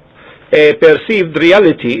a perceived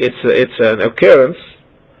reality, it's an occurrence,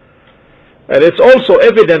 and it's also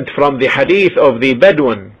evident from the hadith of the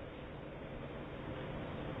Bedouin.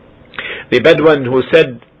 The Bedouin who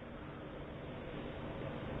said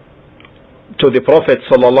to the Prophet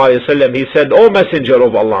ﷺ, he said, O Messenger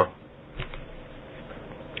of Allah,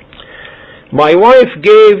 my wife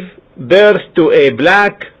gave birth to a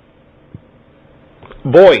black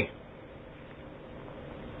boy.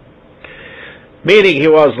 Meaning he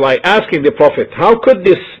was like asking the Prophet, how could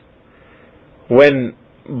this, when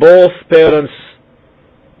both parents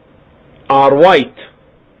are white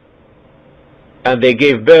and they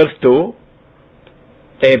gave birth to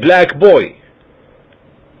a black boy?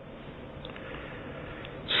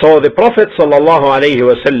 So the Prophet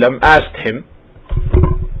ﷺ asked him,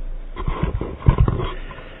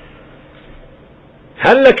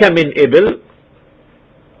 هل لك من إبل?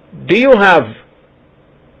 Do you have,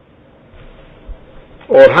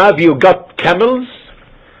 or have you got camels?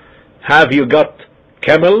 Have you got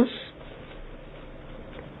camels?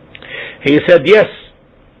 He said yes.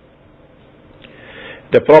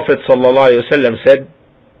 The Prophet ﷺ said,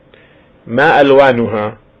 ما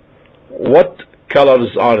ألوانها? What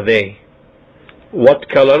colors are they? What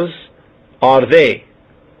colors are they?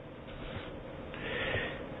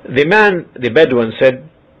 The man, the Bedouin, said,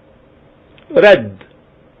 red.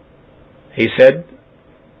 He said,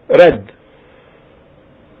 red.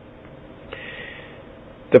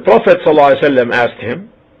 The Prophet ﷺ asked him,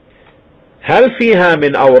 هل فيها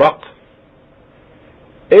من أورق?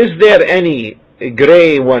 Is there any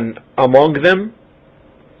gray one among them?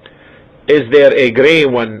 Is there a gray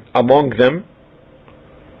one among them?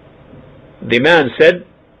 The man said,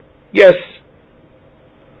 yes.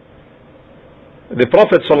 The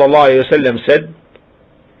Prophet ﷺ said,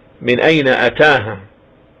 "Min ayna ataha."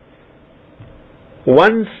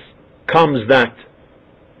 Whence comes that?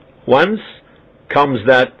 Whence comes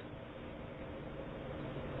that?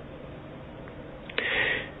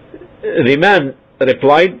 The man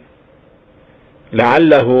replied,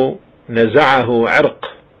 لعله نزعه عرق.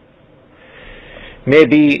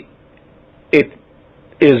 Maybe it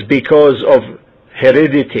is because of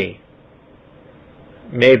heredity.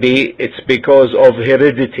 Maybe it's because of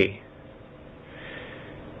heredity.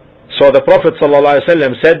 So the Prophet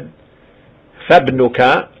ﷺ said,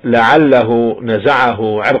 فَابْنُكَ لَعَلَّهُ نَزَعَهُ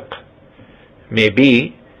عِرْقٍ.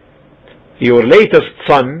 Maybe your latest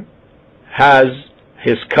son has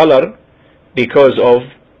his color because of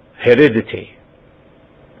heredity.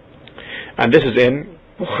 And this is in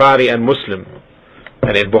Bukhari and Muslim.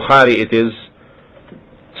 And in Bukhari it is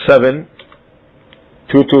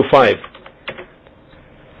 7225.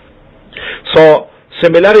 So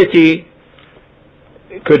similarity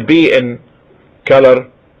could be in color,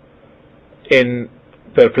 in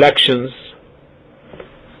perplexions,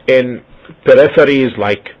 in peripheries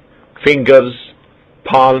like fingers,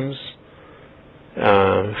 palms,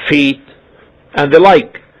 feet, and the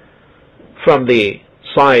like, from the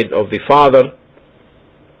side of the father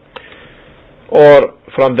or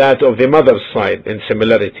from that of the mother's side in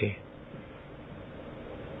similarity.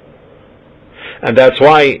 And that's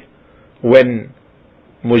why when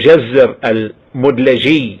Mujazzir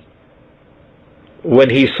al-Mudlaji, when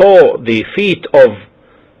he saw the feet of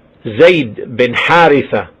Zayd bin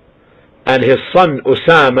Haritha and his son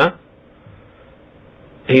Usama,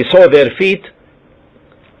 he saw their feet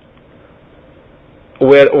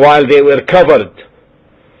while they were covered,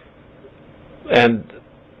 and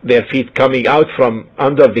their feet coming out from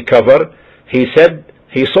under the cover. He said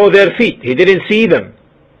he saw their feet, he didn't see them,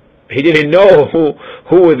 he didn't know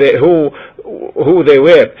who they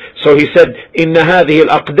were. So he said, إن هذه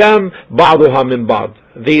الأقدام بعضها من بعض.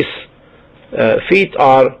 These feet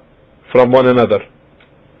are from one another.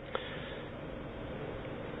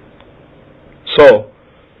 So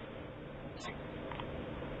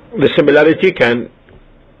the similarity can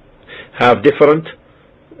have different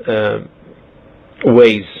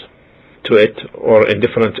ways to it, or in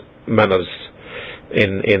different manners,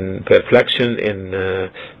 in perplexion, in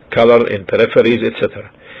color, in peripheries,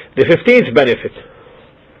 etc. The 15th benefit,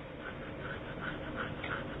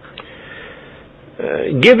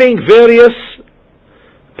 giving various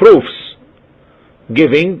proofs,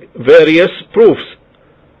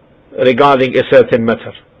 regarding a certain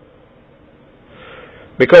matter.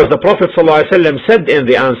 Because the Prophet ﷺ said in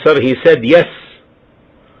the answer, he said yes,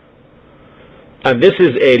 and this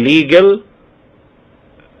is a legal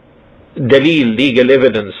dalil, legal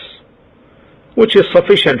evidence, which is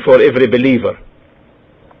sufficient for every believer.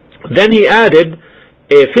 Then he added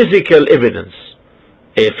a physical evidence,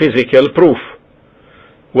 a physical proof,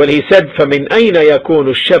 when he said فَمِنْ أَيْنَ يَكُونُ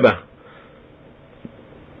الشَّبَهُ.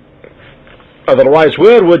 Otherwise,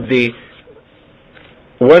 where would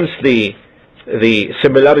whence the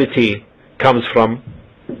similarity comes from?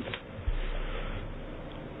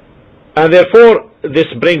 And therefore this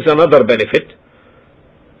brings another benefit,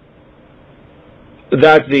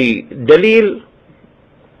 that the dalil,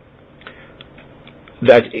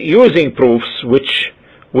 that using proofs which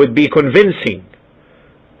would be convincing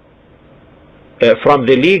from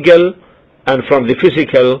the legal and from the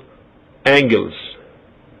physical angles,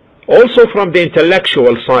 also from the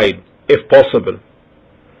intellectual side if possible,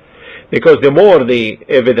 because the more the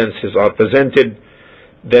evidences are presented,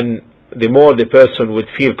 then the more the person would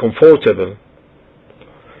feel comfortable.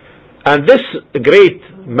 And this great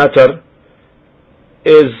matter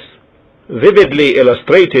is vividly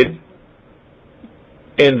illustrated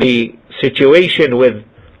in the situation with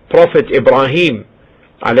Prophet Ibrahim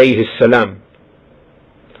alayhi salam,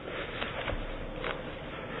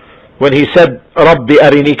 when he said, Rabbi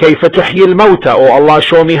arini kayfa tuhyi al-mawta, oh Allah,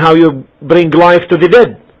 show me how you bring life to the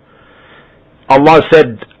dead. Allah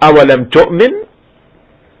said, awalam tu'min,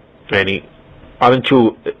 yani, aren't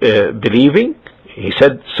you believing? He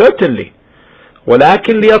said, certainly.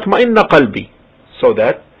 walakin liyatma'inna qalbi, so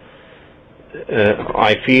that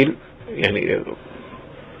I feel yani,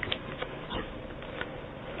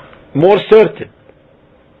 more certain,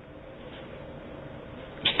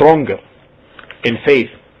 stronger in faith.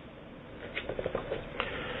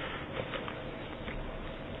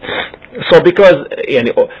 So because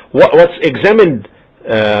yani, what's examined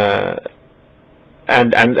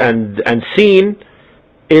and seen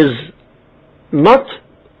is not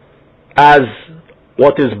as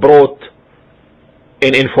what is brought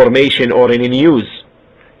in information or in news.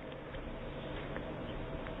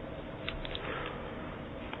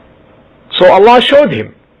 So Allah showed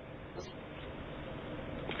him.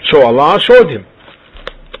 So Allah showed him.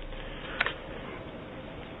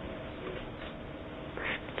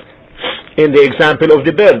 In the example of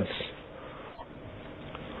the birds,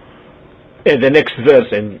 in the next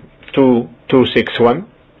verse in 2:261,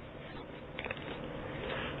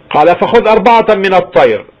 قال فخذ أربعة من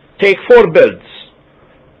الطير, take 4 birds,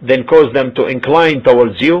 then cause them to incline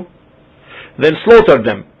towards you, then slaughter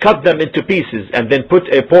them, cut them into pieces, and then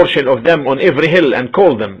put a portion of them on every hill and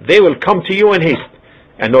call them. They will come to you in haste,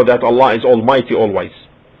 and know that Allah is Almighty, All-Wise.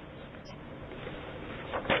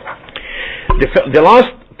 The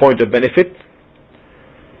last point of benefit,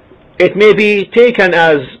 it may be taken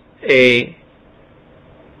as a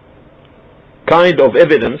kind of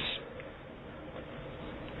evidence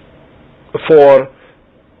for,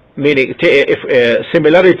 meaning if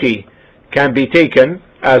similarity can be taken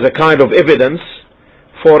as a kind of evidence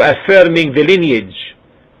for affirming the lineage,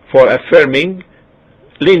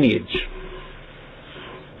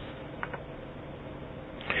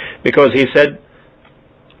 because he said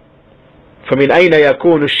فَمِنْ أَيْنَ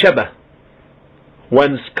يَكُونُ الشَّبَهُ,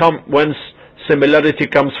 whence similarity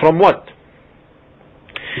comes from what?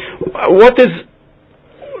 What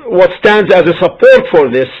stands as a support for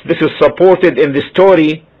this? This is supported in the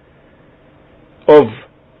story of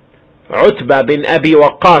Utbah bin Abi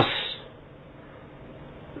Waqqas,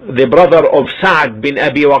 the brother of Sa'd bin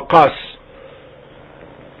Abi Waqqas.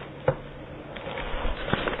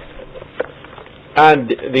 And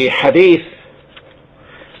the hadith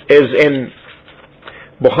is in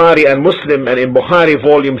Bukhari and Muslim, and in Bukhari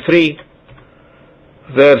volume 3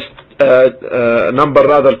 verse number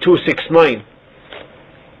 269.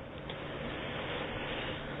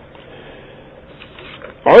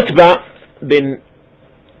 Utbah bin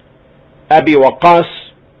Abi Waqqas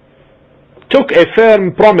took a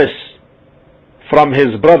firm promise from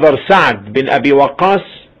his brother Sa'd bin Abi Waqqas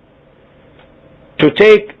to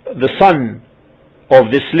take the son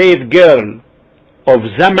of the slave girl of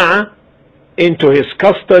Zam'a into his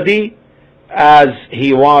custody as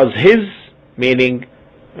he was his, meaning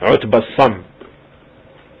Utbah's son.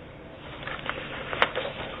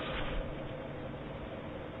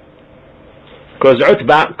 Because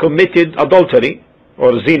Utbah committed adultery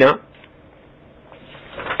or zina,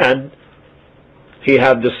 and he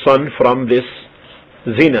had the son from this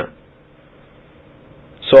zina.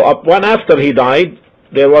 So when after he died,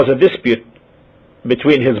 there was a dispute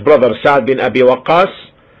between his brother Sa'd bin Abi Waqqas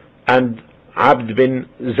and Abd bin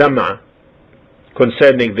Zam'a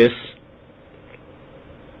concerning this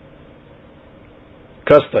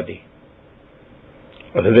custody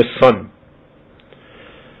of this son.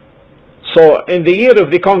 So in the year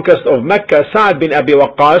of the conquest of Mecca, Sa'd bin Abi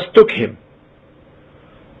Waqqas took him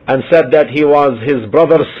and said that he was his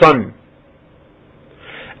brother's son,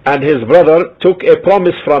 and his brother took a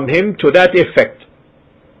promise from him to that effect.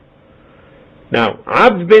 Now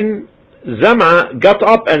Abd bin Zam'a got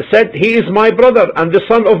up and said, he is my brother and the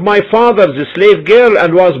son of my father's slave girl,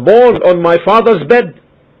 and was born on my father's bed.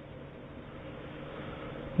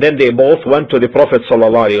 Then they both went to the Prophet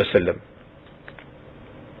ﷺ.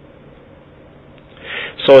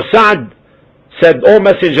 So Sa'd said, O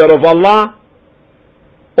Messenger of Allah,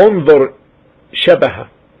 unzur shabaha,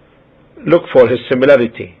 look for his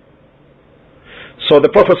similarity. So the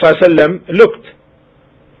Prophet ﷺ looked,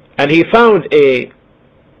 and he found a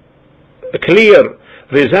clear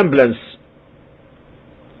resemblance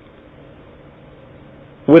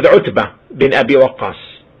with Utbah bin Abi Waqqas.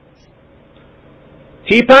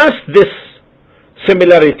 He passed this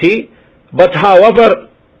similarity, but however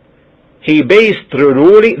he based the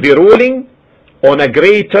ruling on a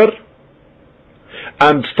greater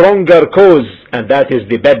and stronger cause, and that is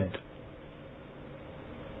the bed.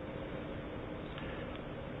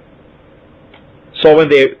 So when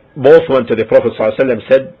they both went to the Prophet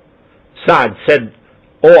ﷺ, Sa'd said,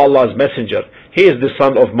 O Allah's Messenger, he is the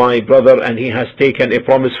son of my brother, and he has taken a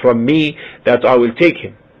promise from me that I will take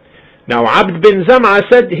him. Now Abd bin Zam'a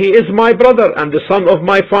said, he is my brother and the son of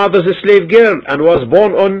my father's slave girl, and was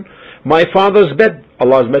born on my father's bed.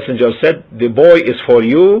 Allah's Messenger said, the boy is for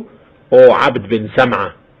you, O Abd bin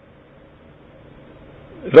Zam'a.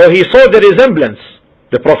 Though he saw the resemblance,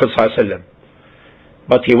 the Prophet ﷺ,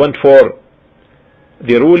 but he went for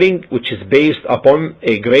the ruling which is based upon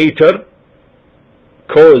a greater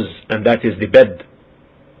cause, and that is the bed.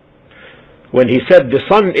 When he said the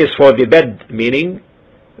son is for the bed, meaning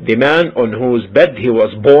the man on whose bed he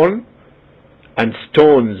was born, and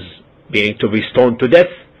stones, meaning to be stoned to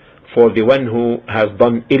death for the one who has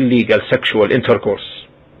done illegal sexual intercourse.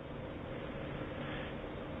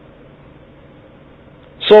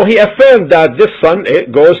 So he affirmed that this son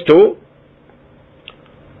goes to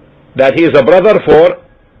that he is a brother for,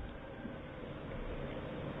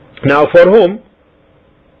 now for whom?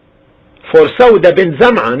 For Sauda bin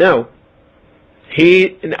Zam'a. Now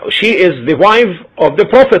she is the wife of the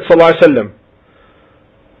Prophet ﷺ.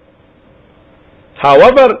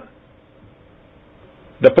 However,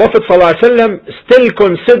 the Prophet ﷺ still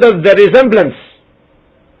considered the resemblance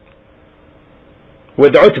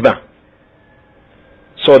with Utbah.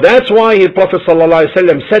 So that's why the Prophet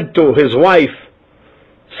ﷺ said to his wife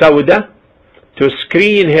Sauda to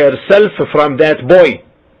screen herself from that boy,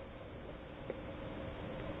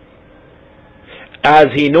 as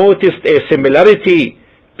he noticed a similarity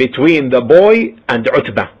between the boy and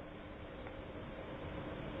Utbah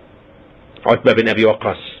bin Abi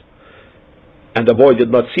Waqqas, and the boy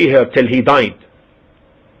did not see her till he died.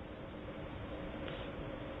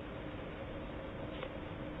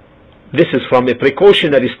 This is from a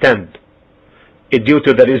precautionary stand due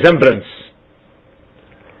to the resemblance.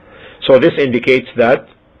 So this indicates that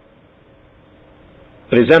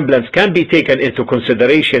resemblance can be taken into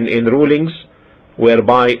consideration in rulings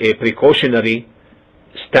whereby a precautionary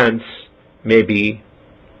stance may be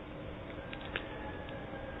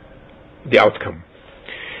the outcome.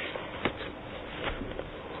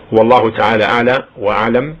 والله تعالى أعلى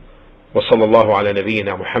وأعلم وصلى الله على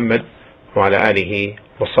نبينا محمد وعلى آله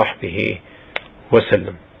وصحبه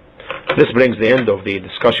وسلم. This brings the end of the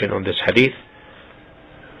discussion on this hadith,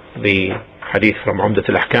 the hadith from Umdat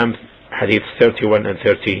Al-Ahkaam, hadith 31 and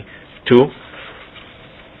 32.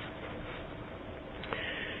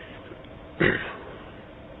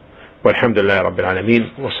 والحمد لله رب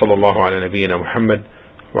العالمين وصلى الله على نبينا محمد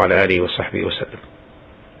وعلى آله وصحبه وسلم.